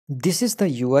This is the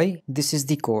UI, this is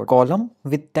the code. Column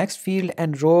with text field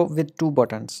and row with two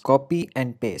buttons. Copy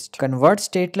and paste. Convert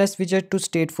stateless widget to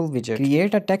stateful widget.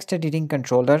 Create a text editing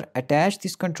controller. Attach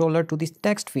this controller to this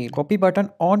text field. Copy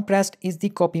button on pressed is the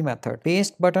copy method.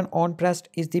 Paste button on pressed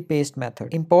is the paste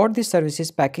method. Import the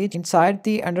services package. Inside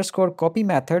the underscore copy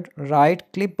method, write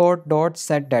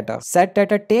clipboard.setData.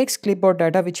 SetData takes clipboard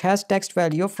data which has text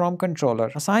value from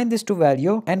controller. Assign this to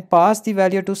value and pass the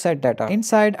value to setData.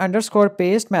 Inside underscore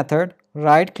paste method,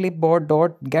 write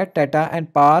clipboard.getData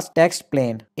and pass text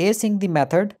plain. Async the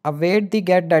method, await the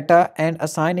get data and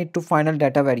assign it to final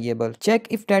data variable. Check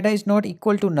if data is not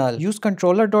equal to null. Use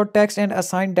controller.text and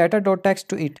assign data.text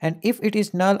to it, and if it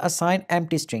is null, assign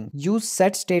empty string. Use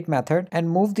setState method and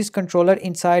move this controller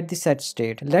inside the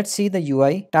setState. Let's see the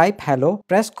UI. Type hello,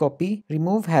 press copy,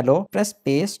 remove hello, press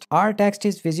paste. Our text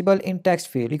is visible in text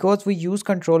field because we use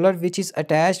controller which is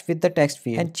attached with the text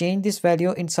field, and change this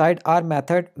value inside our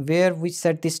method where we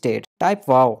set the state. Type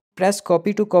wow. Press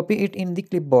copy to copy it in the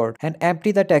clipboard and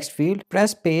empty the text field.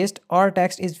 Press paste. Our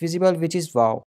text is visible which is wow.